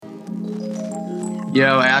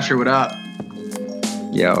Yo, Asher, what up?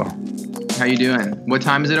 Yo, How you doing? What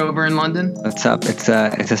time is it over in London? what's up? It's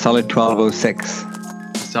a solid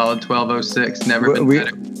 12:06. Solid 12:06. Never been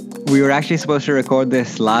better. We were actually supposed to record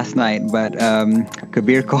this last night, but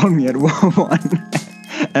Kabir called me at 1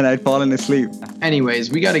 and I'd fallen asleep. Anyways,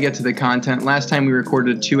 we got to get to the content. Last time we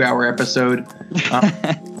recorded a 2-hour episode.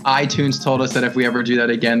 iTunes told us that if we ever do that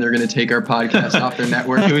again, they're going to take our podcast off their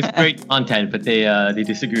network. It was great content, but they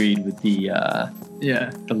disagreed with the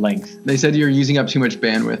length. They said you're using up too much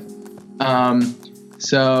bandwidth.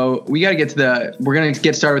 So we got to get to we're going to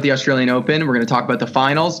get started with the Australian Open. We're going to talk about the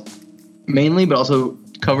finals mainly, but also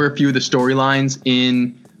cover a few of the storylines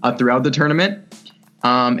throughout the tournament.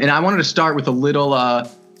 And I wanted to start with a little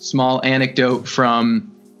small anecdote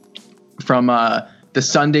from the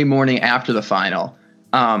Sunday morning after the final.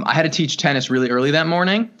 I had to teach tennis really early that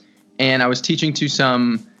morning, and I was teaching to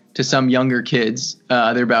some younger kids.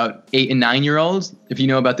 They're about 8 and 9 year olds. If you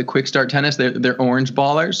know about the quick start tennis, they're orange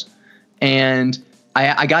ballers. And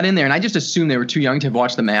I got in there and I just assumed they were too young to have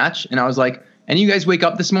watched the match. And I was like, and you guys wake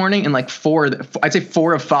up this morning? And like 4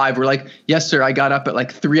 of 5 were like, yes, sir, I got up at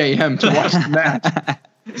like 3 a.m. to watch the match.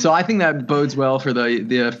 So I think that bodes well for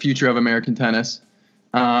the future of American tennis.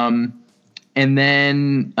 And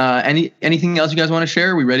then anything else you guys want to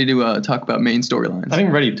share? Are we ready to talk about main storylines? I think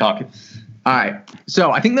we're ready to talk. All right.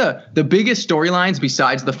 So I think the biggest storylines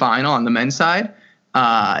besides the final on the men's side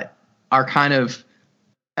are kind of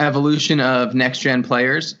evolution of next-gen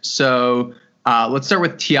players. So let's start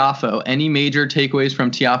with Tiafoe. Any major takeaways from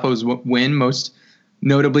Tiafoe's win? Most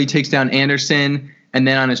notably takes down Anderson, and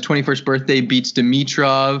then on his 21st birthday beats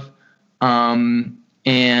Dimitrov.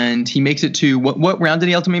 And he makes it to what round did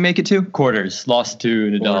he ultimately make it to? Quarters. Lost to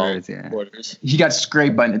Nadal. Quarters. He got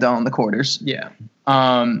scraped by Nadal in the quarters. Yeah.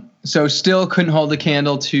 So still couldn't hold the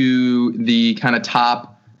candle to the kind of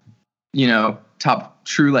top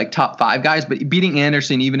 5 guys, but beating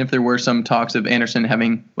Anderson, even if there were some talks of Anderson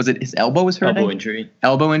having, was it his elbow was hurting?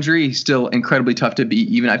 Elbow injury. He's still incredibly tough to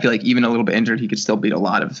beat. I feel like even a little bit injured, he could still beat a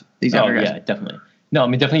lot of these other guys. Yeah, definitely. No, I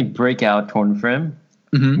mean, definitely breakout tournament for him.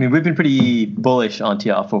 Mm-hmm. I mean, we've been pretty bullish on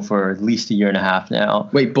Tiafoe for at least a year and a half now.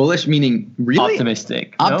 Wait, bullish meaning really?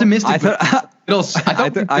 Optimistic. No? Optimistic. I thought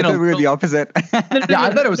we were the opposite. Yeah,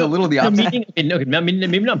 I thought it was a little the opposite.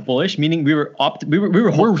 Maybe not bullish, meaning we were hopeful.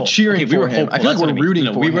 We're cheering for him. I feel like we're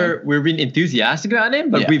rooting for him. We're being enthusiastic about him,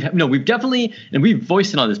 but we've definitely, and we've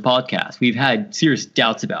voiced it on this podcast, we've had serious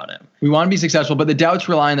doubts about him. We want to be successful, but the doubts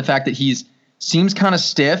rely on the fact that seems kind of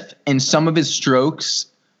stiff, and some of his strokes,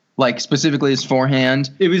 like specifically his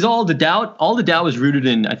forehand. It was all the doubt. All the doubt was rooted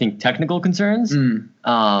in, I think, technical concerns.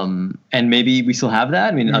 And maybe we still have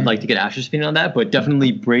that. I mean, I'd like to get Asher's opinion on that, but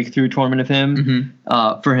definitely breakthrough tournament of him.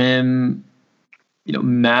 For him,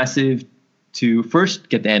 massive to first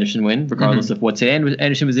get the Anderson win, regardless of what state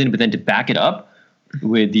Anderson was in, but then to back it up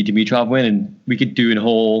with the Dimitrov win, and we could do a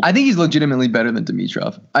whole. I think he's legitimately better than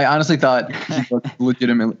Dimitrov. I honestly thought he looked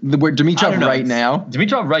legitimately. Dimitrov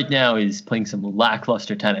right now is playing some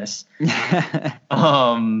lackluster tennis. Anyway,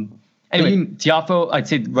 Tiafoe, I'd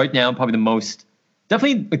say right now probably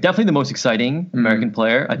definitely the most exciting American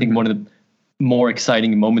player. I think one of the more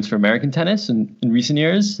exciting moments for American tennis in recent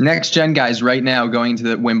years. Next gen guys right now going to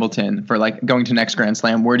the Wimbledon for going to next Grand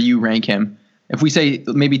Slam. Where do you rank him? If we say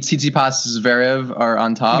maybe Tsitsipas, Zverev are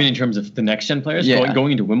on top. I mean, in terms of the next gen players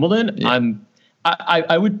going into Wimbledon,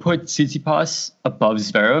 I would put Tsitsipas above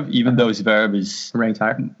Zverev, even though Zverev is ranked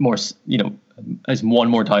higher, more has won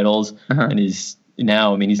more titles and is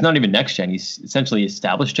now. I mean, he's not even next gen; he's essentially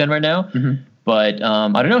established gen right now. But I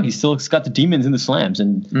don't know. He's still got the demons in the slams,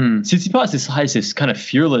 and Tsitsipas has this kind of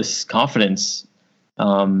fearless confidence.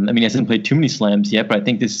 I mean, he hasn't played too many slams yet, but I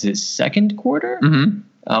think this is his second quarter.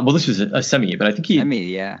 Well, this was a semi, but I think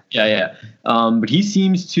Yeah. But he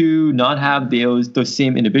seems to not have those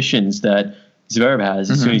same inhibitions that Zverev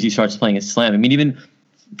has as soon as he starts playing a slam. I mean, even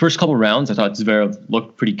first couple rounds, I thought Zverev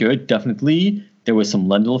looked pretty good. Definitely, there was some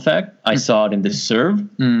Lendl effect. I saw it in the serve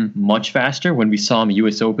much faster when we saw him at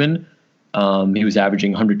U.S. Open. He was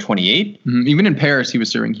averaging 128. Even in Paris, he was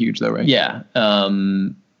serving huge, though, right? Yeah.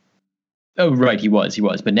 Oh, right, he was.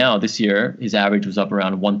 But now this year, his average was up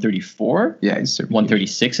around 134. Yeah, he's serving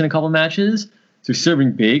 136 in a couple of matches. So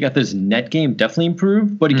serving big. I thought his net game definitely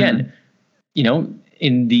improved. But again,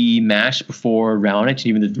 in the match before Raonic,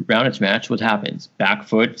 even the Raonic match, what happens? Back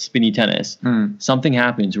foot, spinny tennis. Something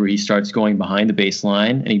happens where he starts going behind the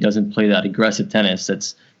baseline and he doesn't play that aggressive tennis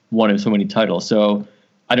that's won him so many titles. So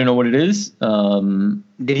I don't know what it is.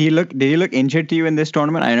 Did he look injured to you in this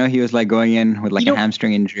tournament? I know he was like going in with like a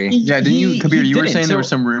hamstring injury. Yeah, didn't you, Kabir? You were saying there were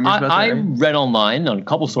some rumors about that. I read online on a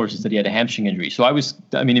couple sources that he had a hamstring injury. So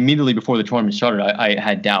immediately before the tournament started, I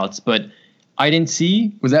had doubts, but I didn't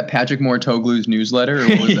see. Was that Patrick Mouratoglou's newsletter, or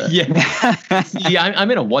what was that? Yeah. See,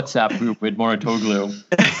 I'm in a WhatsApp group with Mouratoglou,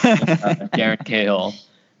 Darren Cahill.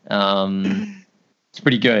 It's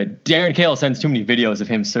pretty good. Darren Cahill sends too many videos of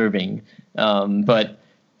him serving. But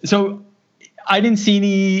so I didn't see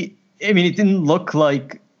any. I mean, it didn't look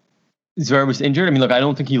like Zverev was injured. I mean, look, I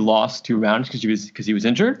don't think he lost 2 rounds because he was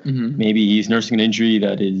injured. Mm-hmm. Maybe he's nursing an injury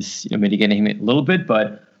that is mitigating him a little bit,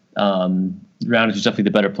 but Raonic is definitely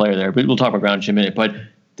the better player there. But we'll talk about Raonic in a minute. But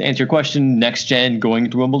to answer your question, next gen going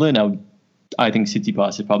to Wimbledon, I think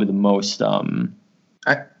Tsitsipas is probably the most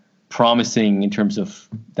promising in terms of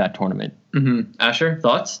that tournament. Mm-hmm. Asher,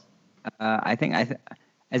 thoughts?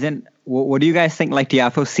 As in, what do you guys think like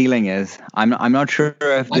Tiafoe's ceiling is? I'm not sure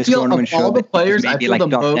if this tournament showed all the players, I feel like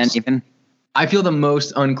top 10 even. I feel the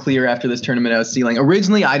most unclear after this tournament as ceiling.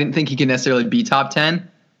 Originally, I didn't think he could necessarily be top 10,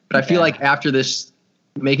 but I feel like after this,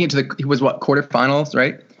 making it to he was quarterfinals,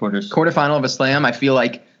 right? Quarterfinal of a slam. I feel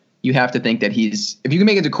like you have to think that if you can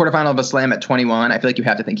make it to quarterfinal of a slam at 21, I feel like you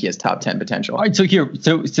have to think he has top 10 potential. All right, so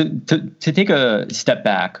to take a step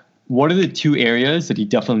back, what are the 2 areas that he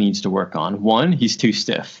definitely needs to work on? One, he's too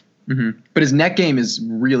stiff. Mm-hmm. But his net game is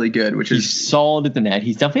really good, he's solid at the net.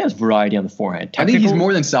 He definitely has variety on the forehand. I think he's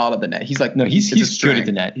more than solid at the net. He's good at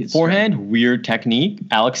the net. His forehand, weird technique.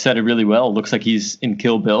 Alex said it really well. It looks like he's in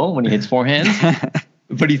Kill Bill when he hits forehand.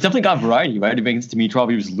 But he's definitely got variety, right? Against Dimitrov,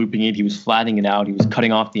 he was looping it. He was flattening it out. He was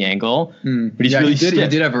cutting off the angle. But he's really stiff. He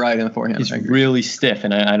did have variety on the forehand. He's really stiff.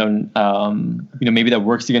 And I don't, maybe that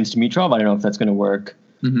works against Dimitrov. I don't know if that's going to work.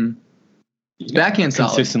 Mm-hmm. Backhand solid.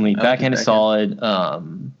 Consistently. Backhand is solid.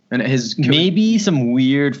 And maybe some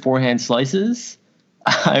weird forehand slices.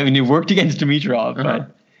 I mean, it worked against Dimitrov,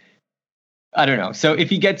 but I don't know. So if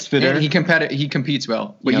he gets fitter, he competes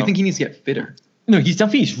well. But you think he needs to get fitter? No,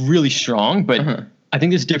 he's really strong. But I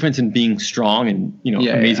think there's a difference in being strong and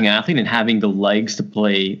amazing athlete and having the legs to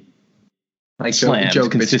play like slams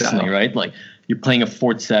consistently, style. Right? Like you're playing a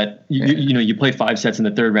 4th set. You play 5 sets in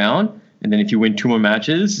the 3rd round, and then if you win 2 more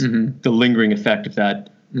matches, the lingering effect of that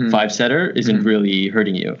 5-setter isn't really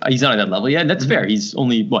hurting you. He's not at that level yet, and that's fair. He's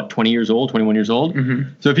only 21 years old.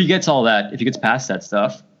 So if he gets all that, if he gets past that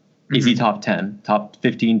stuff, is he top 10, top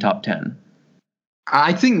 15, top 10?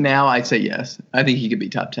 I think now I'd say yes. I think he could be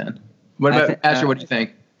top 10. What about Asher? What do you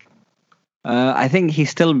think? I think he's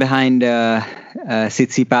still behind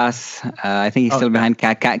Tsitsipas. I think he's still behind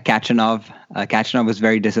Khachanov. Khachanov was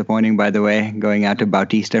very disappointing, by the way, going out to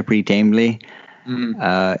Bautista pretty tamely.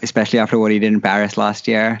 Especially after what he did in Paris last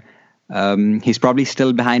year. He's probably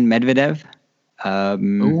still behind Medvedev.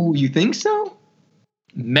 You think so?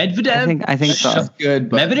 Medvedev? I think so. That's good.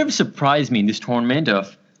 But Medvedev surprised me in this tournament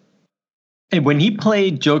and when he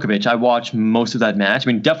played Djokovic, I watched most of that match.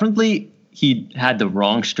 I mean, definitely he had the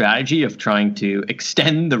wrong strategy of trying to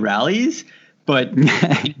extend the rallies, but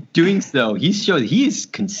in doing so, he showed he is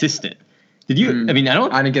consistent. Did you? I mean,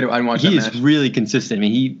 I didn't get it. I didn't watch that match. He is really consistent. I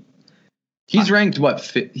mean, He's ranked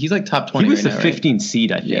he's like top 20. He was the 15th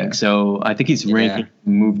seed, I think. Yeah. So I think he's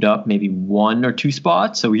moved up maybe 1 or 2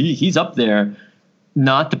 spots. So he's up there.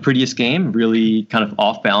 Not the prettiest game, really kind of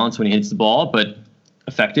off balance when he hits the ball, but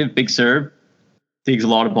effective, big serve, takes a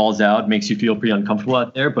lot of balls out, makes you feel pretty uncomfortable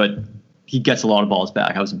out there, but he gets a lot of balls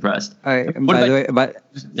back. I was impressed. By the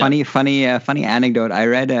way, funny anecdote. I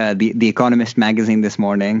read the Economist magazine this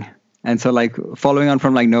morning, and so like following on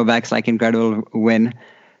from like Novak's like incredible win.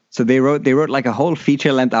 So they wrote like a whole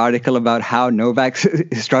feature-length article about how Novak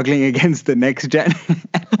is struggling against the next gen,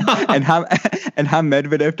 and how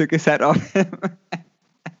Medvedev took a set off him.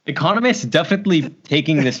 Economist definitely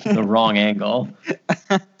taking this from the wrong angle.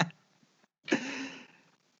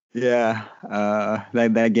 Yeah,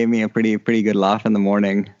 that gave me a pretty good laugh in the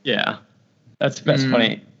morning. Yeah, that's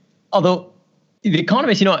funny. Although the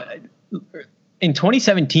Economist, in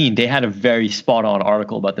 2017 they had a very spot-on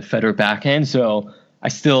article about the Federer backhand, so.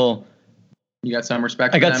 You got some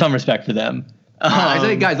respect. I got some respect for them. I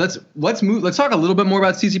say, guys, let's move. Let's talk a little bit more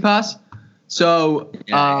about Tsitsipas. So,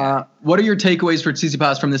 what are your takeaways for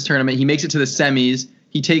Tsitsipas from this tournament? He makes it to the semis.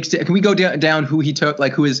 Can we go down who he took?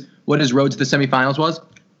 Like, what his road to the semifinals was?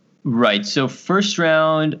 Right. So, first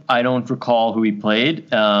round, I don't recall who he played.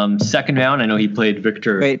 Second round, I know he played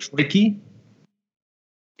Victor Troicki.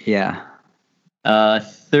 Yeah.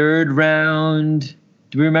 Third round.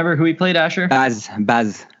 Do we remember who he played, Asher?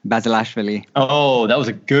 Basilashvili. Oh, that was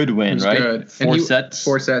a good win, right? Good. Four sets.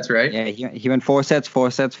 4 sets, right? Yeah, he went 4 sets.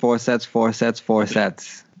 Solid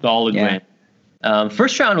win.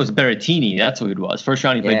 First round was Berrettini. That's who it was. First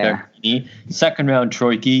round he played Berrettini. Second round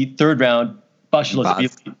Troicki. Third round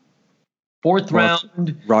Basilashvili. Fourth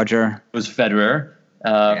round Roger was Federer.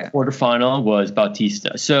 Quarterfinal was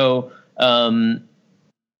Bautista. So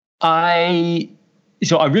I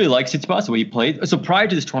really like Tsitsipas, the way he played. So prior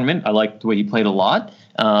to this tournament, I liked the way he played a lot.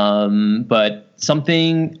 But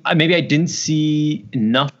something maybe I didn't see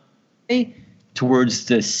enough towards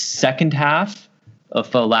the second half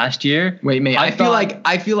of last year. Wait, mate. I feel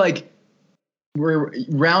like we're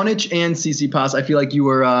Raonic and Tsitsipas. I feel like you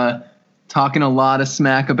were talking a lot of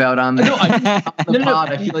smack about on the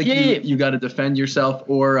pod. I feel like you got to defend yourself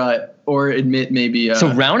or admit maybe. So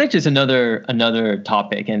Raonic is another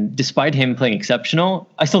topic, and despite him playing exceptional,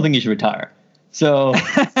 I still think he should retire. So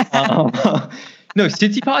no,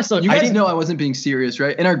 Tsitsipas. So you guys know I wasn't being serious,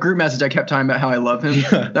 right? In our group message, I kept talking about how I love him.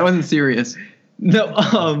 That wasn't serious.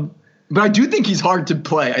 No, but I do think he's hard to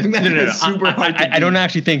play. I think that's super hard. I don't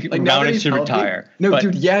actually think Raonic should retire. No,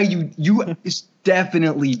 dude. Yeah, you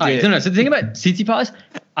definitely did. No. So the thing about Tsitsipas,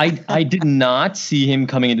 I did not see him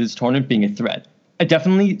coming into this tournament being a threat. I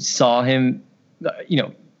definitely saw him,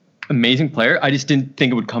 amazing player. I just didn't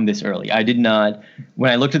think it would come this early. I did not.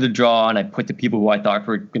 When I looked at the draw and I put the people who I thought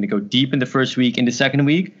were going to go deep in the first week into second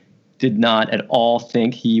week, did not at all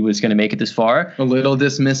think he was going to make it this far. A little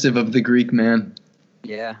dismissive of the Greek man.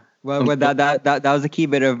 Yeah. Well, that was a key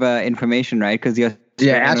bit of information, right? Because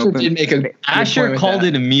Asher did make a. Asher called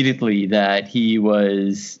it immediately that he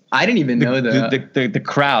was. I didn't even know that the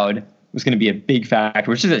crowd was going to be a big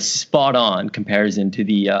factor, which is a spot on comparison to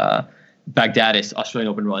the Baghdadis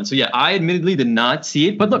Australian Open run. So yeah, I admittedly did not see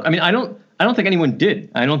it, but look, I mean, I don't think anyone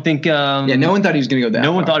did. I don't think. No one thought he was going to go that.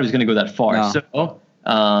 No one thought he was going to go that far. No. So,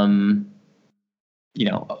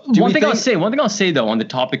 one thing I'll say though on the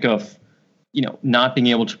topic of. Not being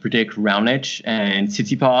able to predict Raonic and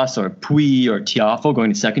Tsitsipas or Pouille or Tiafoe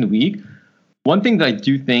going to second week. One thing that I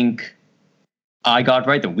do think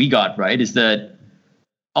that we got right, is that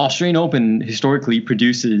Australian Open historically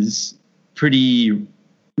produces pretty,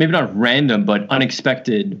 maybe not random, but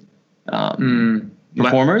unexpected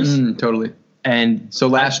performers. Totally. And so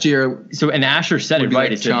last year. And Asher said it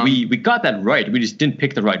right. He said, we got that right. We just didn't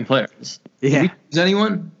pick the right players. Yeah. Is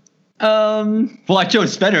anyone? Well, I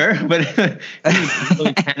chose Federer, but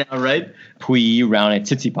really pan out, right? Pouille, Raonic,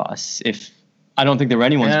 Tsitsipas. I don't think there were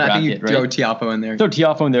anyone's bracket, right? Throw Tiafoe in there. Throw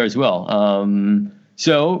Tiafoe in there as well.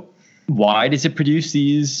 So why does it produce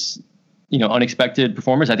these, unexpected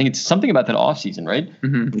performers? I think it's something about that off season, right?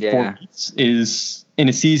 Mm-hmm. Yeah. 4 weeks is in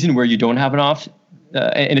a season where you don't have an off,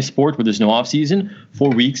 in a sport where there's no off season. 4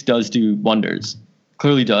 weeks does do wonders.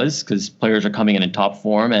 Clearly does, because players are coming in top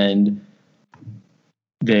form and.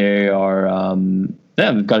 They are,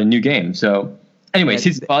 they've got a new game. So, anyway,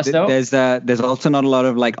 Tsitsipas though. There's also not a lot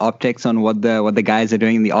of optics on what the guys are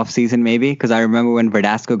doing in the off season, maybe, because I remember when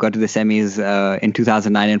Verdasco got to the semis in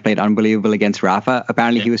 2009 and played unbelievable against Rafa.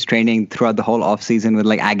 Apparently, he was training throughout the whole off season with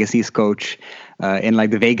Agassi's coach in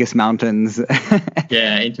the Vegas mountains.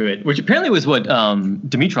 Yeah, into it, which apparently was what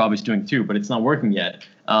Dimitrov is doing too, but it's not working yet.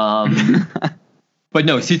 But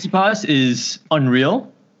no, Tsitsipas is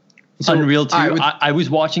unreal. Unreal too. I've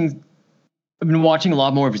been watching a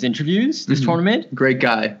lot more of his interviews this tournament. Great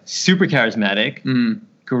guy. Super charismatic.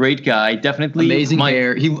 Great guy. Definitely. Amazing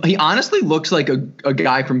hair. He honestly looks like a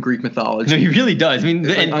guy from Greek mythology. No, he really does. I mean,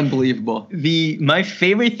 it's unbelievable. My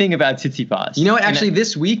favorite thing about Tsitsipas. You know what? Actually,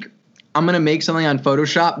 this week I'm gonna make something on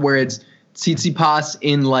Photoshop where it's Tsitsipas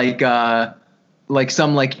in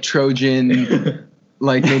some Trojan,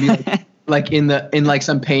 maybe. In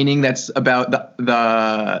some painting that's about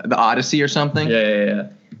the Odyssey or something. Yeah.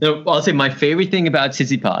 No, I'll say my favorite thing about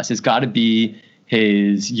Tsitsipas has got to be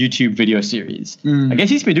his YouTube video series. I guess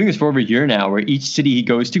he's been doing this for over a year now, where each city he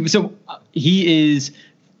goes to. So he is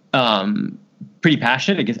pretty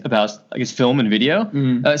passionate about film and video.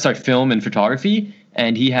 Film and photography.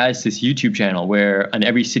 And he has this YouTube channel where on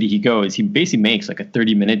every city he goes, he basically makes a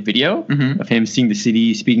 30-minute video of him seeing the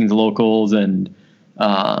city, speaking to locals, and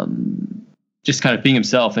just kind of being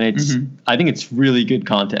himself, and it's I think it's really good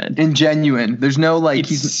content and genuine. There's no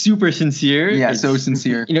he's super sincere. Yeah, so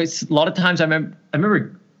sincere. It's a lot of times I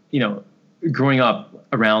remember growing up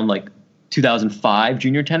around 2005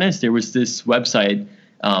 junior tennis. There was this website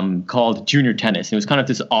called Junior Tennis. It was kind of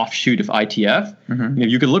this offshoot of ITF.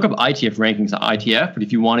 You could look up ITF rankings on ITF, but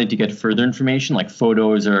if you wanted to get further information like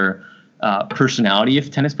photos or personality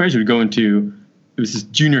of tennis players, you would go into it was this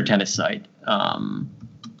Junior Tennis site.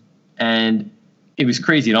 And it was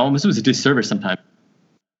crazy. It almost was a disservice sometimes.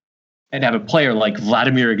 And have a player like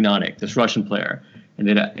Vladimir Ignatic, this Russian player, and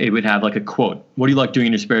it would have like a quote: "What do you like doing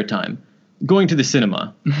in your spare time? Going to the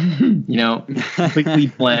cinema." Completely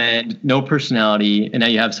bland, no personality. And now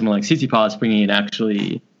you have someone like Tsitsipas bringing in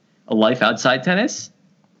actually a life outside tennis.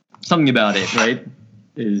 Something about it, right?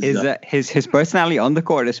 His personality on the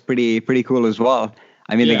court is pretty cool as well.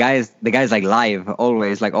 I mean, the guy's like live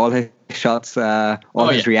always, like all his shots,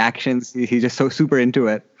 his reactions. He's just so super into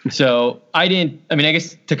it. So I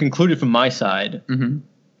guess to conclude it from my side,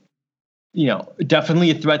 definitely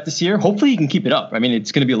a threat this year. Hopefully he can keep it up. I mean,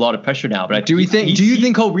 it's going to be a lot of pressure now. But do you think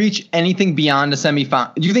he'll reach anything beyond a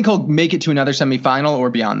semifinal? Do you think he'll make it to another semifinal or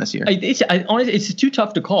beyond this year? Honestly, it's too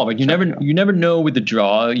tough to call. But you never know with the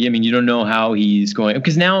draw. I mean, you don't know how he's going,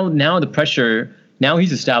 because now the pressure. Now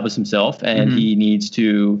he's established himself, and he needs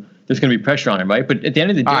to. There's going to be pressure on him, right? But at the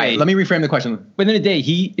end of the day, all right, let me reframe the question. But at the end of the day,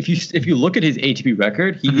 if you look at his ATP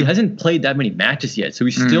record, he hasn't played that many matches yet, so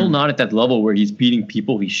he's still not at that level where he's beating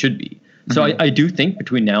people he should be. So I do think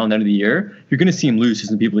between now and the end of the year, you're going to see him lose to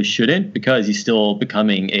some people he shouldn't, because he's still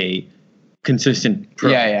becoming a consistent pro.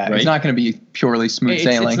 Yeah. Right? It's not going to be purely smooth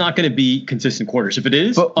sailing. It's not going to be consistent quarters. If it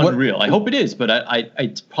is, unreal. I hope it is, but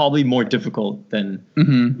it's probably more difficult than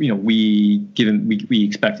we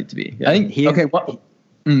expect it to be. Yeah. I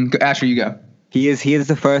think Asher, you go. He is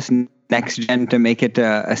the first next gen to make it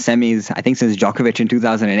a semis, I think, since Djokovic in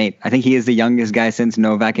 2008. I think he is the youngest guy since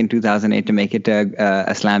Novak in 2008 to make it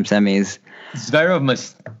a slam semis. Zverev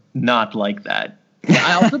must not like that.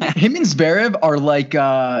 I also him and Zverev are like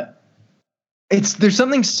there's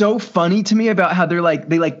something so funny to me about how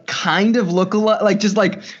they kind of look a lot like, just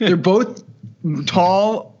like they're both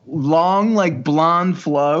tall, long, like blonde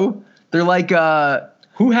flow. They're like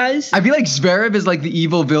who has? I feel like Zverev is like the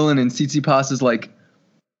evil villain and Tsitsipas is like.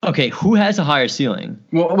 Okay, who has a higher ceiling?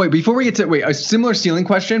 Well, wait, before we get to a similar ceiling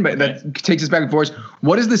question, but that takes us back and forth.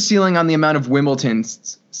 What is the ceiling on the amount of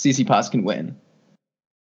Wimbledons Tsitsipas can win?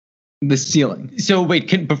 The ceiling. So wait,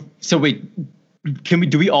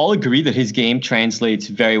 do we all agree that his game translates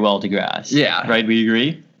very well to grass? Yeah. Right, we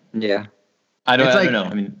agree? Yeah. I don't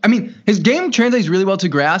know. I mean, his game translates really well to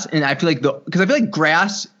grass, and I feel like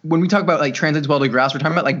grass, when we talk about like translates well to grass, we're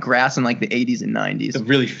talking about like grass in like the 80s and 90s. The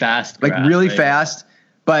really fast grass, like really fast.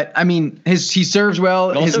 But I mean, he serves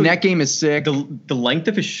well. His net game is sick. The length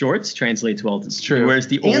of his shorts translates well. It's true. Whereas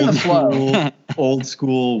the old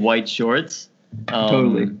school white shorts.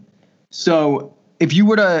 Totally. So if you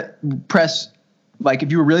were to press, like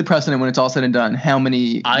if you were really pressing it when it's all said and done, how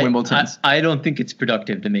many Wimbledons? I don't think it's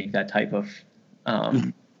productive to make that type of.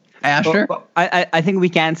 Asher? Well, I think we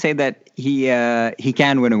can say that he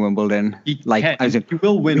can win a Wimbledon. He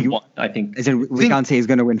will win one, I think. We can't say he's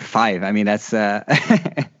going to win 5. I mean, that's 4.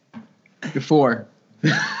 You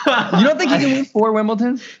don't think he can win 4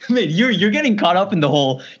 Wimbledons? Man, you're getting caught up in the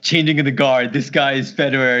whole changing of the guard. This guy is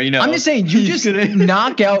Federer. I'm just saying, you just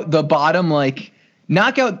knock out the bottom,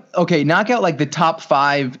 knock out like the top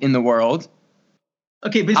 5 in the world.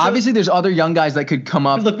 Okay, but obviously there's other young guys that could come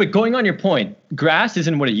up. Look, but going on your point, grass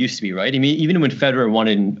isn't what it used to be, right? I mean, even when Federer won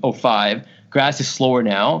in 2005, grass is slower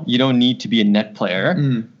now. You don't need to be a net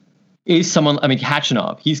player. Is someone? I mean,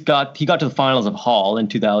 Khachanov. He got to the finals of Hall in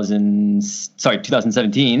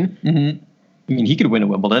 2017. I mean, he could win a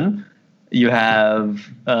Wimbledon. You have,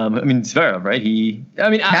 Zverev, right?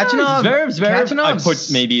 Khachanov. Zverev. I put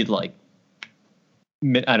maybe like.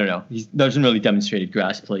 I don't know. He doesn't really demonstrated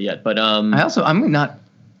grass play yet, but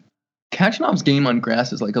Khachanov's game on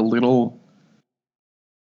grass is like a little.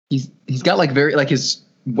 He's got like very like his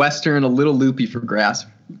Western a little loopy for grass.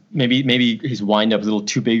 Maybe his wind up is a little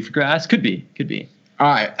too big for grass. Could be. All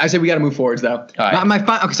right, I say we got to move forwards though. All right. My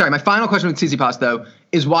final question with Tsitsipas though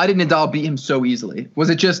is why did Nadal beat him so easily? Was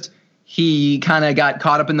it just he kind of got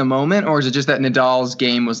caught up in the moment, or is it just that Nadal's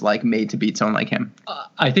game was like made to beat someone like him?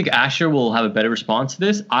 I think Asher will have a better response to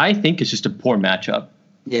this. I think it's just a poor matchup.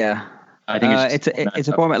 Yeah. I think it's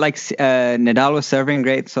a poor matchup. Like Nadal was serving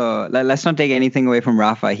great, so let's not take anything away from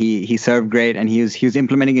Rafa. He served great, and he was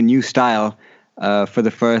implementing a new style for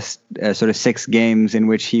the first sort of 6 games in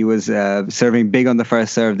which he was serving big on the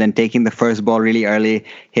first serve, then taking the first ball really early,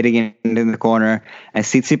 hitting it in the corner. And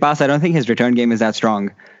Tsitsipas, I don't think his return game is that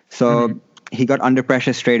strong. So he got under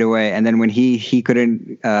pressure straight away, and then when he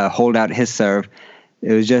couldn't hold out his serve,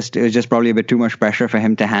 it was just probably a bit too much pressure for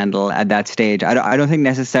him to handle at that stage. I don't think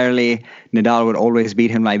necessarily Nadal would always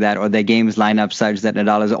beat him like that, or their games line up such that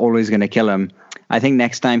Nadal is always going to kill him. I think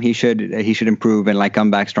next time he should improve and like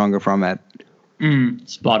come back stronger from it.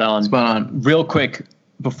 Spot on. Real quick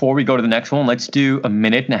before we go to the next one, let's do a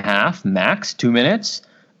minute and a half max, 2 minutes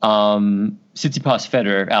Tsitsipas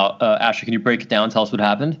Federer. Asher, can you break it down? Tell us what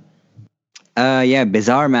happened. Yeah,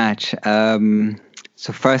 bizarre match.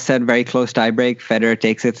 So first set, very close tiebreak. Federer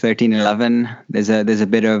takes it 13-11. There's a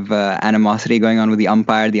bit of animosity going on with the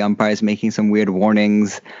umpire. The umpire is making some weird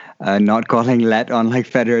warnings, not calling let on like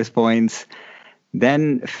Federer's points.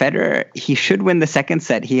 Then Federer, he should win the second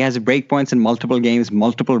set. He has break points in multiple games,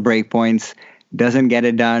 multiple break points, doesn't get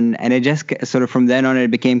it done. And it just sort of from then on, it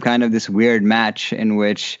became kind of this weird match in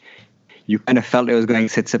which you kind of felt it was going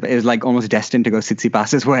Tsitsipas. It was like almost destined to go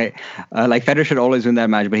Tsitsipas's way. Like Federer should always win that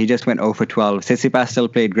match, but he just went 0 for 12. Tsitsipas still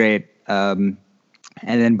played great. And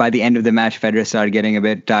then by the end of the match, Federer started getting a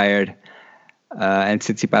bit tired. And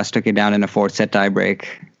Tsitsipas took it down in a fourth set tiebreak.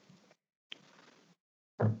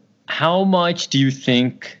 How much do you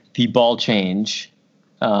think the ball change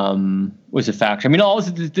was a factor? I mean, all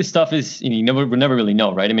this stuff is, we'll never really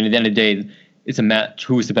know, right? I mean, at the end of the day, it's a match,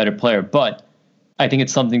 who is the better player. But I think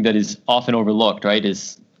it's something that is often overlooked, right?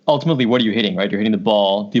 Is ultimately, what are you hitting, right? You're hitting the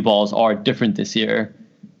ball. The balls are different this year.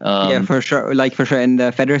 Yeah, for sure. For sure. In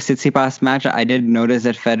the Federer-Tsitsipas match, I did notice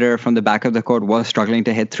that Federer from the back of the court was struggling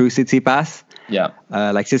to hit through Tsitsipas. Yeah.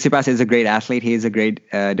 Tsitsipas is a great athlete. He's a great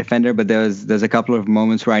defender, but there's a couple of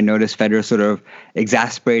moments where I noticed Federer sort of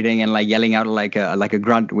exasperating and like yelling out like a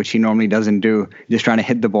grunt, which he normally doesn't do, just trying to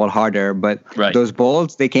hit the ball harder. But those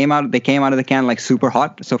balls, they came out of the can like super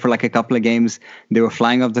hot. So for like a couple of games, they were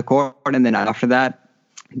flying off the court, and then after that,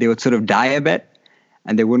 they would sort of die a bit,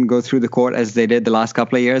 and they wouldn't go through the court as they did the last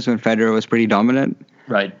couple of years when Federer was pretty dominant.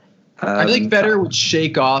 Right. I think Federer would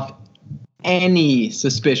shake off any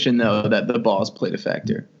suspicion, though, that the balls played a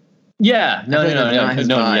factor. Yeah. No.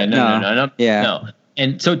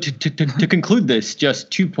 And so to conclude this, just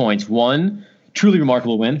 2 points. One, truly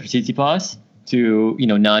remarkable win for Tsitsipas to,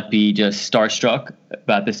 not be just starstruck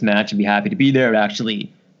about this match and be happy to be there, but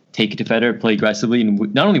actually take it to Federer, play aggressively,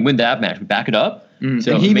 and not only win that match, but back it up. So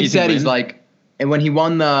and he even said, he's like, and when he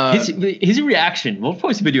won his reaction, we'll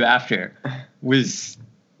post a video after, was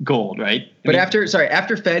gold, right? After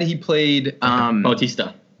Fed, he played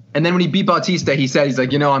Bautista. And then when he beat Bautista, he said, he's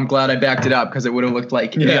like, I'm glad I backed it up because it would have looked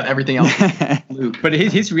like everything else. But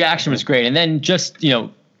his reaction was great. And then just, a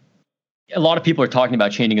lot of people are talking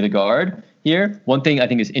about changing of the guard here. One thing I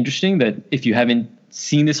think is interesting that if you haven't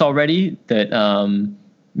seen this already, that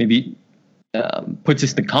maybe puts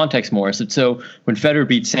this in context more. So when Federer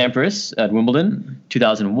beat Sampras at Wimbledon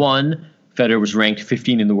 2001, Federer was ranked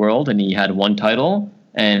 15 in the world and he had one title.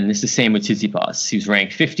 And it's the same with Tsitsipas. He was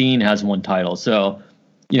ranked 15, has one title. So,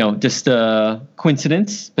 just a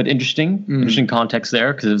coincidence, but interesting context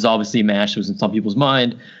there, because it was obviously a match that was in some people's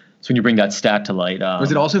mind. So when you bring that stat to light.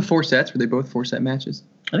 Was it also 4 sets? Were they both 4-set matches?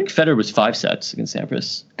 I think Federer was 5 sets against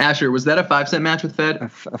Sampras. Asher, was that a 5-set match with Fed? A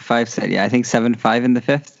 5-set, yeah. I think 7-5 in the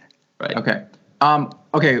 5th. Right. Okay.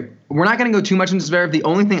 Okay, we're not going to go too much into Zverev. The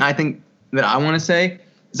only thing I think that I want to say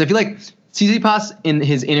is I feel like Tsitsipas in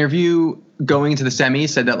his interview going into the semis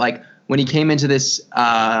said that like when he came into his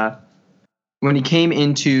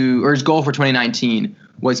goal for 2019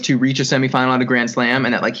 was to reach a semifinal at a Grand Slam,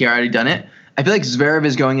 and that like he already done it. I feel like Zverev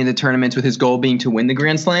is going into tournaments with his goal being to win the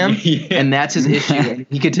Grand Slam, and that's his issue.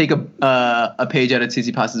 He could take a page out of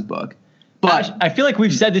Tsitsipas's book. But I feel like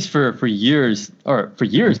we've said this for years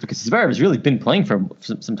because Zverev has really been playing for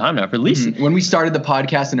some time now, for at least when we started the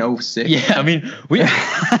podcast in 2006. Yeah, I mean,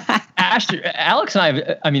 Alex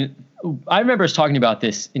and I remember us talking about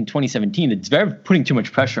this in 2017, that Zverev putting too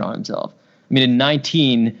much pressure on himself. I mean, in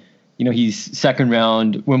 19, he's second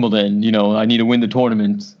round Wimbledon, I need to win the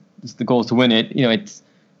tournament. The goal is to win it.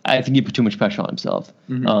 I think he put too much pressure on himself.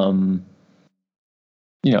 And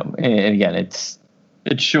again, it's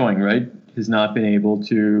showing, right? Has not been able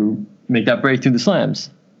to make that break through the slams.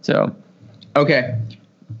 So, okay,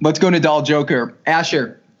 let's go Nadal Joker.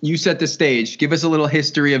 Asher, you set the stage. Give us a little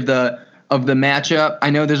history of the matchup.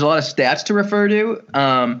 I know there's a lot of stats to refer to.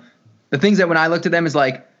 The things that when I looked at them is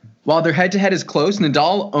like, while their head-to-head is close,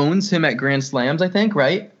 Nadal owns him at Grand Slams, I think,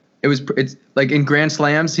 right? It's like in Grand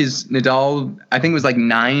Slams, his Nadal, I think it was like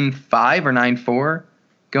 9-5 or 9-4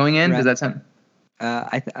 going in. Right. Does that sound?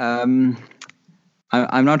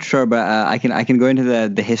 I'm not sure, but I can go into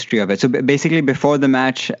the history of it. So basically, before the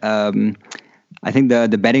match, I think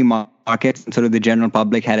the betting markets and sort of the general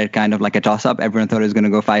public had it kind of like a toss-up. Everyone thought it was going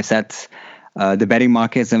to go 5 sets. The betting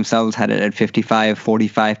markets themselves had it at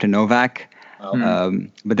 55-45 to Novak.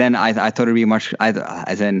 But then I thought it'd be much,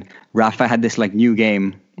 as in Rafa had this like new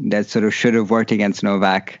game that sort of should have worked against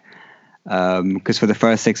Novak, because for the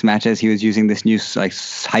first 6 matches he was using this new like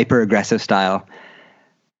hyper aggressive style.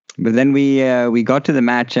 But then we got to the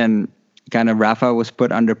match and kind of Rafa was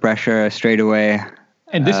put under pressure straight away,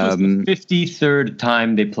 And this was the 53rd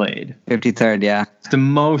time they played. 53rd, yeah. It's the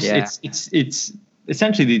most. Yeah. It's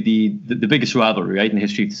essentially the biggest rivalry, right, in the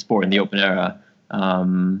history of the sport in the Open era.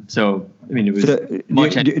 So I mean, it was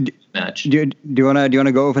match. Do you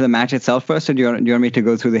wanna go over the match itself first, or do you want me to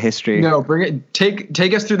go through the history? No, bring it.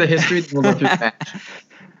 Take us through the history. Then we'll go through the match.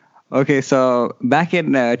 Okay, so back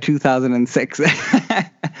in 2006,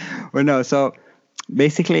 well, no, so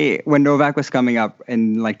basically when Novak was coming up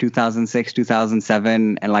in like 2006,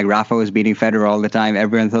 2007, and like Rafa was beating Federer all the time,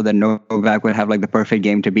 everyone thought that Novak would have like the perfect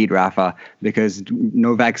game to beat Rafa because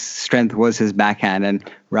Novak's strength was his backhand and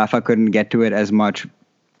Rafa couldn't get to it as much.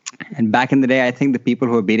 And back in the day, I think the people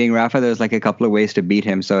who were beating Rafa, there was like a couple of ways to beat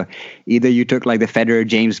him. So either you took like the Federer,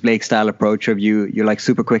 James Blake style approach of you're like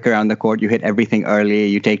super quick around the court, you hit everything early,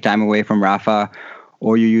 you take time away from Rafa,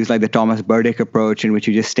 or you use like the Thomas Burdick approach in which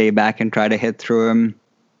you just stay back and try to hit through him.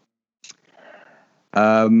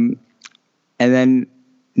 And then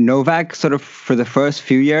Novak sort of for the first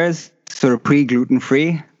few years, sort of pre-gluten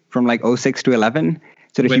free from like 06 to 11,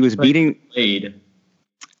 sort of he was beating...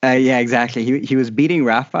 Yeah, exactly. He was beating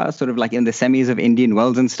Rafa sort of like in the semis of Indian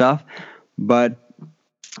Wells and stuff. But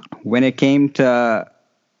when it came to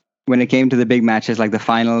the big matches like the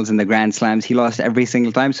finals and the Grand Slams, he lost every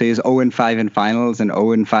single time. So he was 0-5 in finals and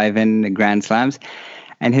 0-5 in Grand Slams.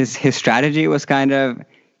 And his strategy was kind of,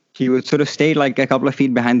 he would sort of stay like a couple of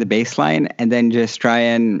feet behind the baseline and then just try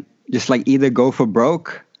and just like either go for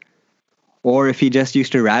broke, or if he just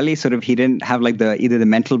used to rally, sort of he didn't have like either the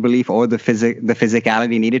mental belief or the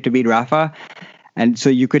physicality needed to beat Rafa. And so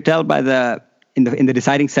you could tell by in the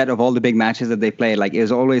deciding set of all the big matches that they played, like it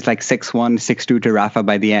was always like 6-1, 6-2 to Rafa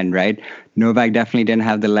by the end, right? Novak definitely didn't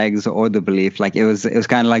have the legs or the belief. Like it was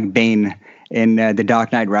kind of like Bane in The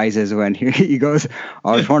Dark Knight Rises when he goes,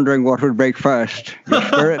 I was wondering what would break first, your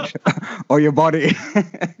spirit or your body.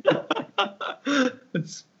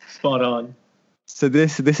 That's spot on. So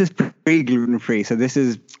this is pre-gluten free. So this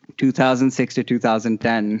is 2006 to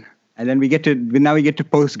 2010, and then we get to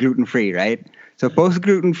post gluten free, right? So post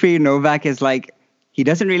gluten free, Novak is like he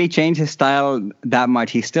doesn't really change his style that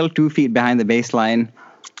much. He's still 2 feet behind the baseline,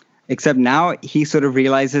 except now he sort of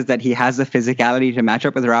realizes that he has the physicality to match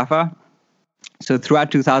up with Rafa. So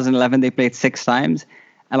throughout 2011, they played 6 times.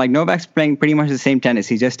 And like Novak's playing pretty much the same tennis.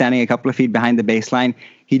 He's just standing a couple of feet behind the baseline.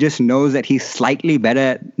 He just knows that he's slightly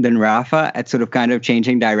better than Rafa at sort of kind of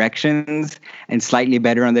changing directions and slightly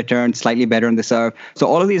better on the turn, slightly better on the serve. So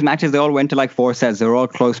all of these matches, they all went to like 4 sets. They were all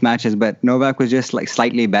close matches, but Novak was just like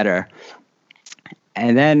slightly better.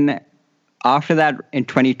 And then after that, in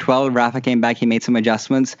 2012, Rafa came back. He made some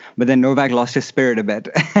adjustments, but then Novak lost his spirit a bit.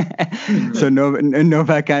 So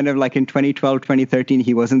Novak kind of like in 2012, 2013,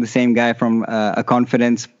 he wasn't the same guy from a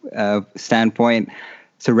confidence standpoint.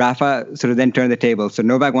 So Rafa sort of then turned the table. So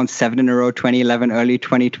Novak won 7 in a row, 2011, early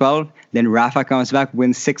 2012. Then Rafa comes back,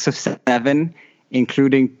 wins 6 of 7,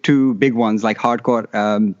 including 2 big ones like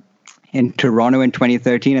hardcourt in Toronto in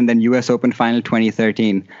 2013 and then US Open final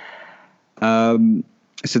 2013.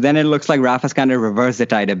 So then it looks like Rafa's kind of reversed the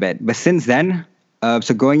tide a bit. But since then,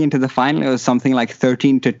 so going into the final, it was something like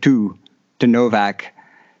 13-2 to Novak.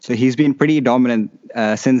 So he's been pretty dominant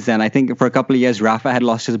since then. I think for a couple of years, Rafa had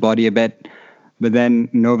lost his body a bit, but then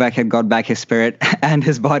Novak had got back his spirit and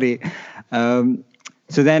his body. I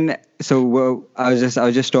was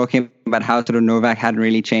just talking about how sort of Novak hadn't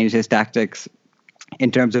really changed his tactics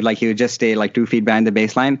in terms of like he would just stay like 2 feet behind the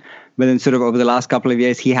baseline. But then sort of over the last couple of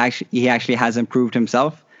years, he actually has improved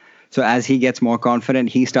himself. So as he gets more confident,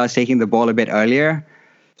 he starts taking the ball a bit earlier.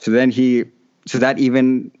 So that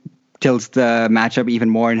even tilts the matchup even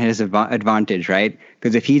more in his advantage, right?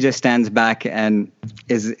 Because if he just stands back and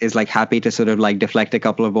is like happy to sort of like deflect a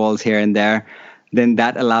couple of balls here and there, then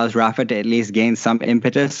that allows Rafa to at least gain some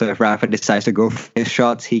impetus. So if Rafa decides to go for his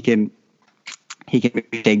shots, he can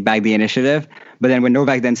take back the initiative. But then when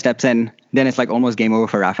Novak then steps in, then it's like almost game over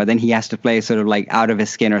for Rafa. Then he has to play sort of like out of his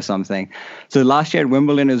skin or something. So last year at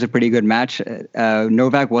Wimbledon, it was a pretty good match.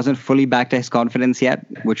 Novak wasn't fully back to his confidence yet,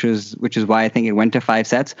 which is why I think it went to 5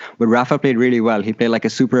 sets. But Rafa played really well. He played like a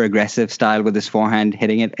super aggressive style with his forehand,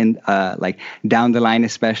 hitting it in like down the line,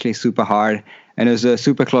 especially super hard. And it was a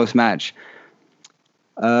super close match.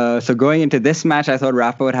 So going into this match, I thought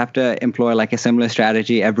Rafa would have to employ like a similar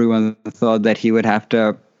strategy. Everyone thought that he would have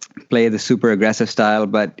to play the super aggressive style,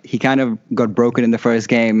 but he kind of got broken in the first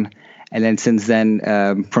game. And then since then,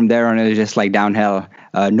 from there on, it was just like downhill.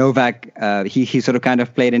 Novak, he sort of kind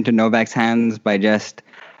of played into Novak's hands by just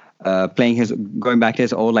going back to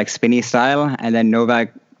his old like spinny style. And then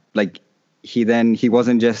Novak, like he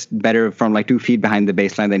wasn't just better from like 2 feet behind the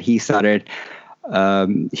baseline. Then he started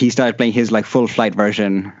playing his like full flight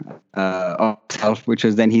version. of himself, which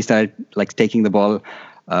was then he started like taking the ball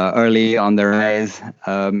early on the rise,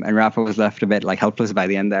 and Rafa was left a bit like helpless by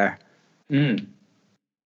the end there.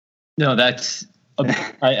 No, that's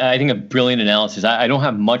I think a brilliant analysis. I don't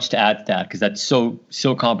have much to add to that because that's so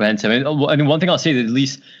comprehensive. And one thing I'll say that at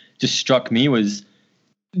least just struck me was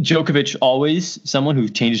Djokovic, always someone who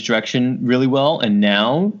changes direction really well, and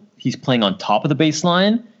now he's playing on top of the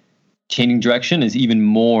baseline. Changing direction is even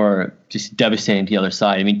more just devastating to the other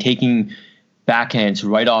side. I mean, taking backhands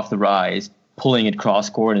right off the rise, pulling it cross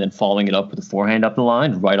court, and then following it up with a forehand up the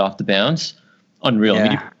line right off the bounce. Unreal.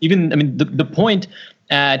 Yeah. The point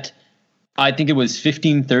at, I think it was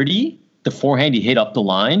 15:30, the forehand he hit up the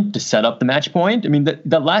line to set up the match point. I mean,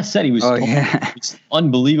 that last set he was, it's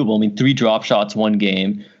unbelievable. I mean, 3 drop shots, 1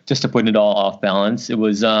 game, just to put it all off balance. It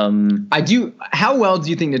was. How well do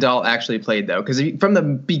you think Nadal actually played though? Because from the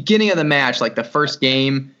beginning of the match, like the first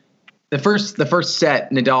game, the first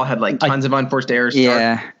set, Nadal had like tons of unforced errors.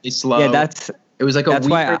 Yeah, slow. Yeah, it was like a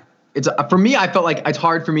weird. For me, I felt like it's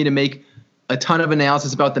hard for me to make a ton of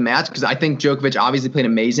analysis about the match because I think Djokovic obviously played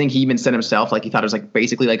amazing. He even said himself like he thought it was like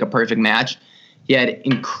basically like a perfect match. He had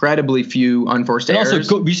incredibly few unforced errors.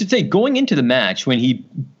 Also, we should say going into the match when he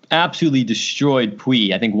absolutely destroyed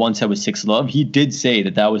Puig, I think one set was 6-love. He did say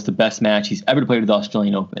that was the best match he's ever played with the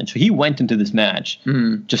Australian Open. So he went into this match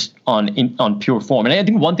just on pure form. And I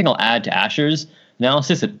think one thing I'll add to Asher's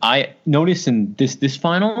analysis that I noticed in this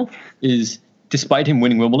final is, despite him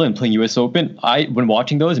winning Wimbledon and playing U.S. Open, when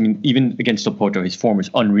watching those, I mean, even against Del Potro, his form was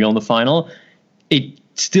unreal in the final. It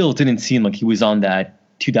still didn't seem like he was on that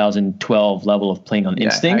 2012 level of playing on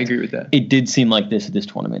instinct. I agree with that. It did seem like this at this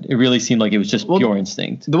tournament. It really seemed like it was just pure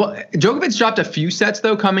instinct. Djokovic dropped a few sets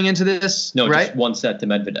though coming into this. No, right? Just 1 set to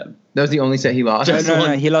Medvedev. That was the only set he lost.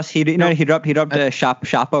 No, he lost. He dropped the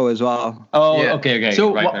Shapo as well. Oh, yeah. Okay.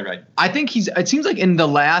 So right. I think it seems like in the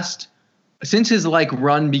last. Since his like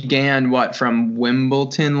run began, from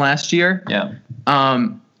Wimbledon last year? Yeah.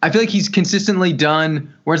 I feel like he's consistently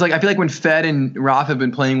done. Whereas like I feel like when Fed and Rafa have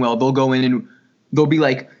been playing well, they'll go in and they'll be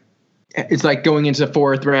like, it's like going into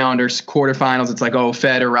 4th round or quarterfinals. It's like, oh,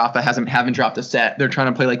 Fed or Rafa haven't dropped a set. They're trying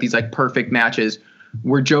to play like these like perfect matches.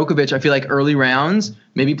 Where Djokovic, I feel like early rounds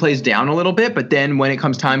maybe plays down a little bit, but then when it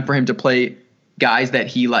comes time for him to play guys that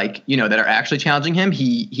he like, that are actually challenging him,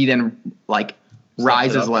 he then like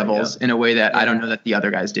rises levels in a way that I don't know that the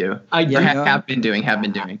other guys do. Have been doing.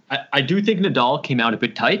 I do think Nadal came out a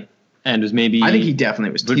bit tight and was maybe. I think he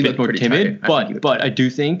definitely was. He looked more timid, but I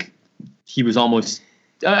do think he was almost.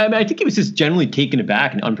 I think he was just generally taken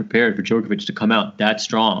aback and unprepared for Djokovic to come out that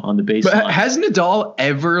strong on the baseline. But has Nadal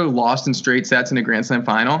ever lost in straight sets in a Grand Slam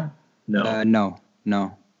final? No.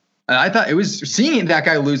 No. I thought it was seeing that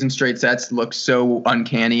guy lose in straight sets looked so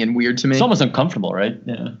uncanny and weird to me. It's almost uncomfortable, right?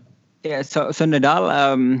 Yeah. Yeah, so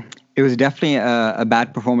Nadal, it was definitely a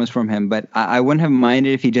bad performance from him, but I wouldn't have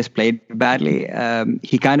minded if he just played badly.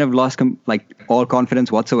 He kind of lost all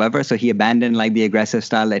confidence whatsoever, so he abandoned like the aggressive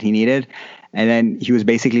style that he needed, and then he was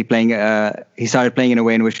basically playing. He started playing in a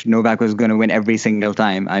way in which Novak was going to win every single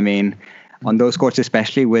time. I mean, on those courts,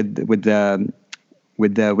 especially with the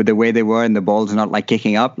way they were and the balls not like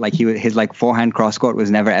kicking up, like his like forehand cross court was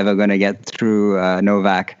never ever going to get through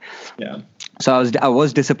Novak. Yeah. So I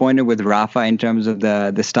was disappointed with Rafa in terms of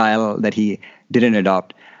the style that he didn't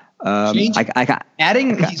adopt.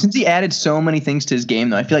 Since he added so many things to his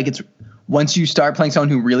game, though, I feel like it's once you start playing someone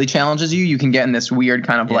who really challenges you, you can get in this weird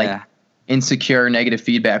kind of like insecure negative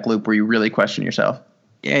feedback loop where you really question yourself.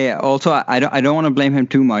 Yeah. Also, I don't want to blame him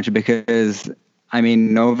too much because I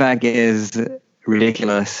mean Novak is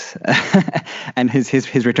ridiculous and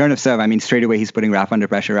his return of serve, I mean straight away he's putting Rafa under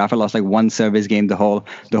pressure. Rafa lost like 1 service game the whole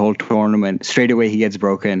tournament. Straight away he gets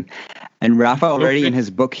broken, and Rafa already in his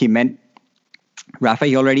book he mentioned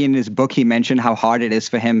how hard it is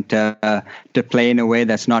for him to play in a way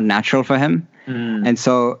that's not natural for him. And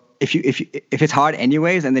so if it's hard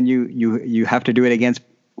anyways, and then you have to do it against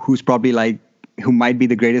who's probably like who might be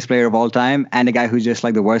the greatest player of all time and a guy who's just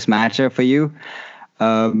like the worst matcher for you,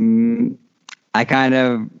 I kind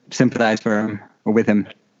of sympathize with him.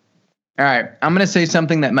 All right. I'm going to say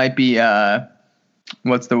something that might be,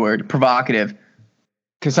 provocative.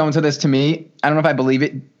 Because someone said this to me. I don't know if I believe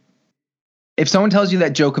it. If someone tells you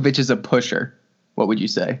that Djokovic is a pusher, what would you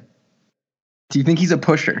say? Do you think he's a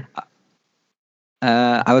pusher?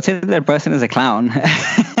 I would say that person is a clown.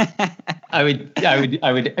 I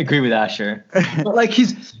would agree with Asher. But like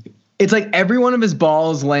it's like every one of his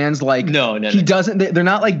balls lands like he doesn't. They're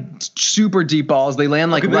not like super deep balls. They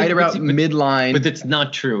land like right around midline. But that's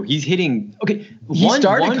not true. He's hitting. Okay, he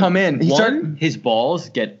started to come in. His balls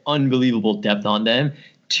get unbelievable depth on them.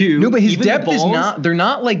 Two. No, but his even the depth is balls- not. They're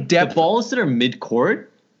not like The depth. balls that are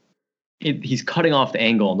mid-court, he's cutting off the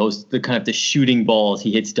angle. The kind of the shooting balls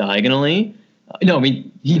he hits diagonally. No, I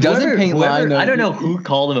mean He doesn't paint line, though. I don't know who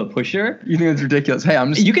called him a pusher. You think it's ridiculous? Hey,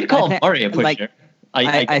 I'm just. You could call Murray a pusher.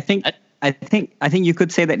 like, I think you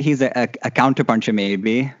could say that he's a counterpuncher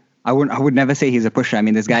maybe. I would never say he's a pusher. I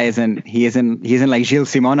mean, this guy isn't like Gilles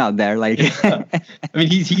Simon out there. Like, I mean,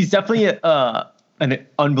 he's definitely an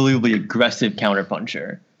unbelievably aggressive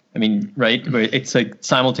counterpuncher. I mean, right? It's like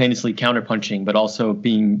simultaneously counterpunching, but also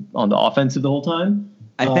being on the offensive the whole time.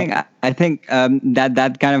 I think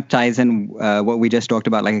that kind of ties in what we just talked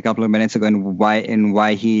about like a couple of minutes ago, and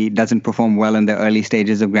why he doesn't perform well in the early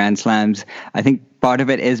stages of Grand Slams. I think part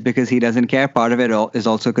of it is because he doesn't care. Part of it is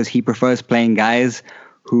also because he prefers playing guys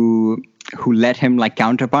who let him like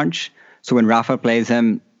counterpunch. So when Rafa plays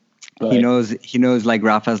him, Right. he knows like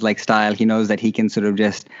Rafa's like style. He knows that he can sort of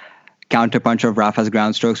just counterpunch of Rafa's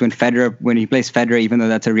ground strokes. When he plays Federer, even though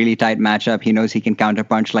that's a really tight matchup, he knows he can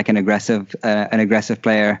counterpunch like an aggressive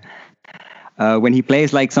player. When he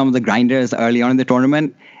plays like some of the grinders early on in the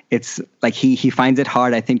tournament, it's like he finds it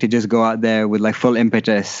hard, I think, to just go out there with like full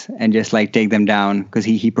impetus and just like take them down, because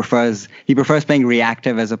he prefers playing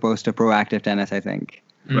reactive as opposed to proactive tennis, I think.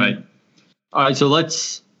 Right. All right. So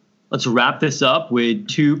let's wrap this up with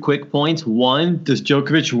 2 quick points. One, does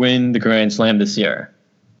Djokovic win the Grand Slam this year?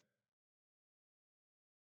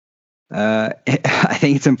 I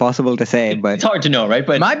think it's impossible to say, but It's hard to know, right?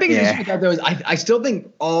 But My biggest issue with that, though, is I still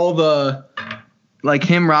think all the, like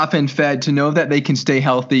him, Rafa, and Fed, to know that they can stay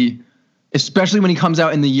healthy, especially when he comes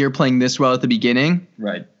out in the year playing this well at the beginning.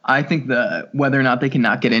 right. I think whether or not they can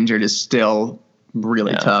not get injured is still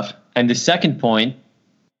really tough. And the second point,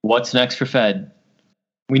 what's next for Fed?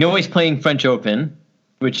 We know he's playing French Open,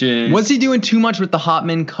 which is Was he doing too much with the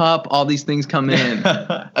Hopman Cup? All these things come in.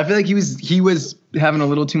 I feel like he was having a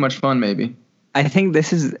little too much fun, maybe. I think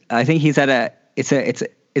he's at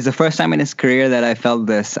it's the first time in his career that I felt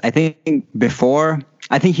this. I think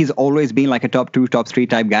he's always been like a top 2, top 3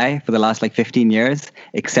 type guy for the last like 15 years,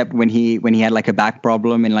 except when he had like a back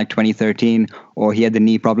problem in like 2013, or he had the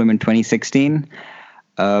knee problem in 2016.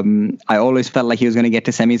 I always felt like he was going to get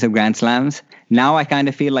to semis of Grand Slams. Now I kind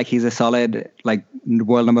of feel like he's a solid like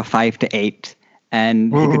world number 5 to 8,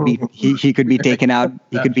 and he could be taken out.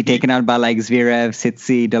 He could be taken out by like Zverev,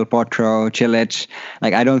 Tsitsi, Del Potro, Cilic.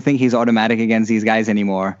 Like, I don't think he's automatic against these guys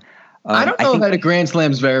anymore. I don't know that a Grand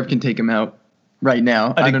Slam Zverev can take him out right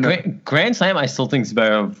now. I don't know. Grand Slam, I still think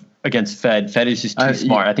Zverev against Fed. Fed is just too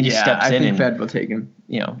smart. I think he steps in. I think and Fed will take him.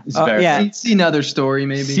 Zverev. Yeah. See another story,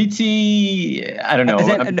 maybe. Tsitsi, I don't know.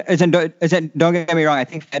 Don't get me wrong. I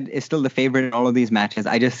think Fed is still the favorite in all of these matches.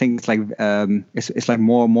 I just think it's like it's like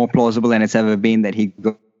more plausible than it's ever been that he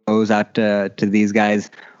goes out to these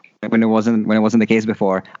guys when it wasn't the case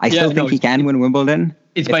before. I still think he can win Wimbledon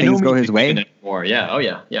It's if by no things go means his way. anymore. Yeah. Oh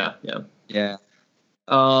yeah. Yeah.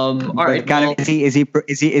 All right. Kind of, is he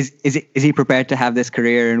prepared to have this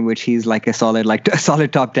career in which he's like a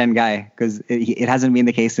solid top 10 guy? Because it hasn't been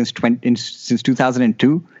the case since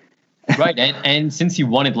 2002. Right, and since he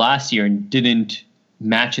won it last year and didn't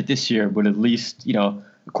match it this year, but at least a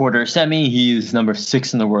quarter semi, he's number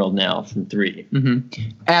 6 in the world now from 3. Mm-hmm.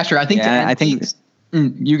 Asher, I think. Yeah, I think.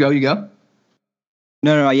 You go.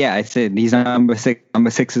 No. Yeah, I said he's number 6. Number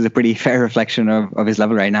 6 is a pretty fair reflection of his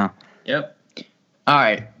level right now. Yep. All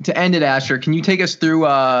right. To end it, Asher, can you take us through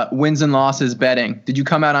wins and losses betting? Did you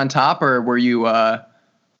come out on top, or were you? Novak.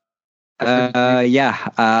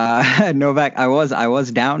 I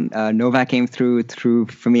was down. Novak came through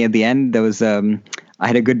for me at the end. There was I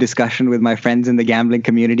had a good discussion with my friends in the gambling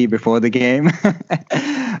community before the game.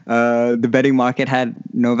 The betting market had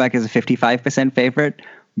Novak as a 55% favorite,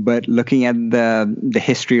 but looking at the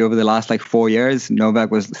history over the last like 4 years,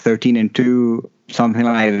 Novak was 13-2. Something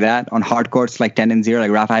like that on hard courts, like 10-0.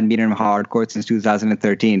 Like Rafa hadn't been in hard courts since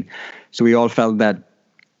 2013, so we all felt that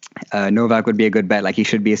Novak would be a good bet. Like, he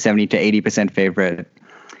should be a 70 to 80% favorite.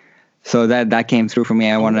 So that came through for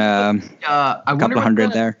me. I won a couple of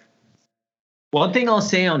hundred there. One thing I'll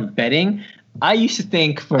say on betting, I used to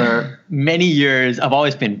think for many years I've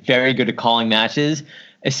always been very good at calling matches.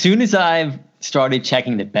 As soon as I've started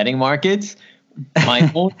checking the betting markets,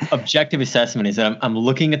 my own objective assessment is that I'm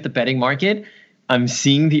looking at the betting market. I'm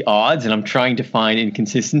seeing the odds and I'm trying to find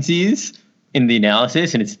inconsistencies in the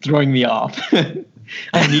analysis, and it's throwing me off.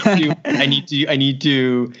 I need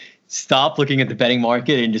to stop looking at the betting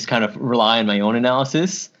market and just kind of rely on my own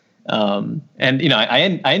analysis. I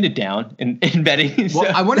ended down in betting. So.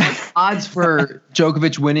 Well, I wonder what odds for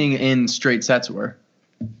Djokovic winning in straight sets were.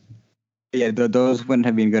 Yeah, those wouldn't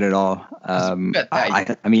have been good at all. I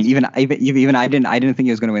mean, even I didn't think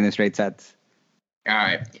he was going to win in straight sets. All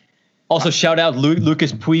right. Also, shout out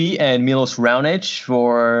Lucas Pouille and Milos Raonic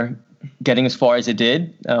for getting as far as it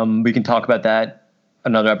did. We can talk about that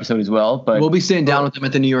another episode as well. But we'll be sitting down with them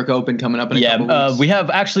at the New York Open coming up in a couple weeks. We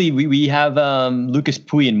have Lucas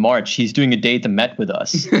Pouille in March. He's doing a day at the Met with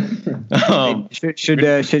us. Should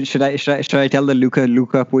I tell the Luca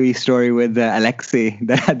Pouille story with Alexei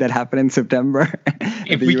that happened in September?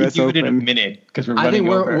 If we could do it in a minute, because we're running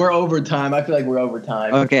over. We're over time. I feel like we're over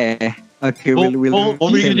time. Okay, we'll Luca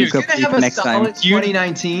Pouille next time.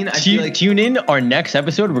 2019. Tune in our next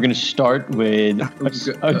episode. We're going to start with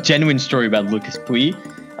a genuine story about Lucas Pouille.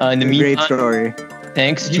 In the meantime, great story.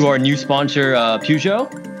 Thanks to our new sponsor,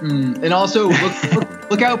 Peugeot. And also,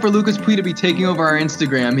 look out for Lucas Pouille to be taking over our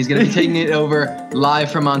Instagram. He's going to be taking it over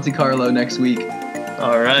live from Monte Carlo next week.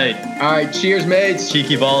 All right. Cheers, mates.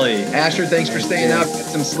 Cheeky volley. Asher, thanks for staying up. Get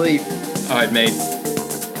some sleep. All right, mate.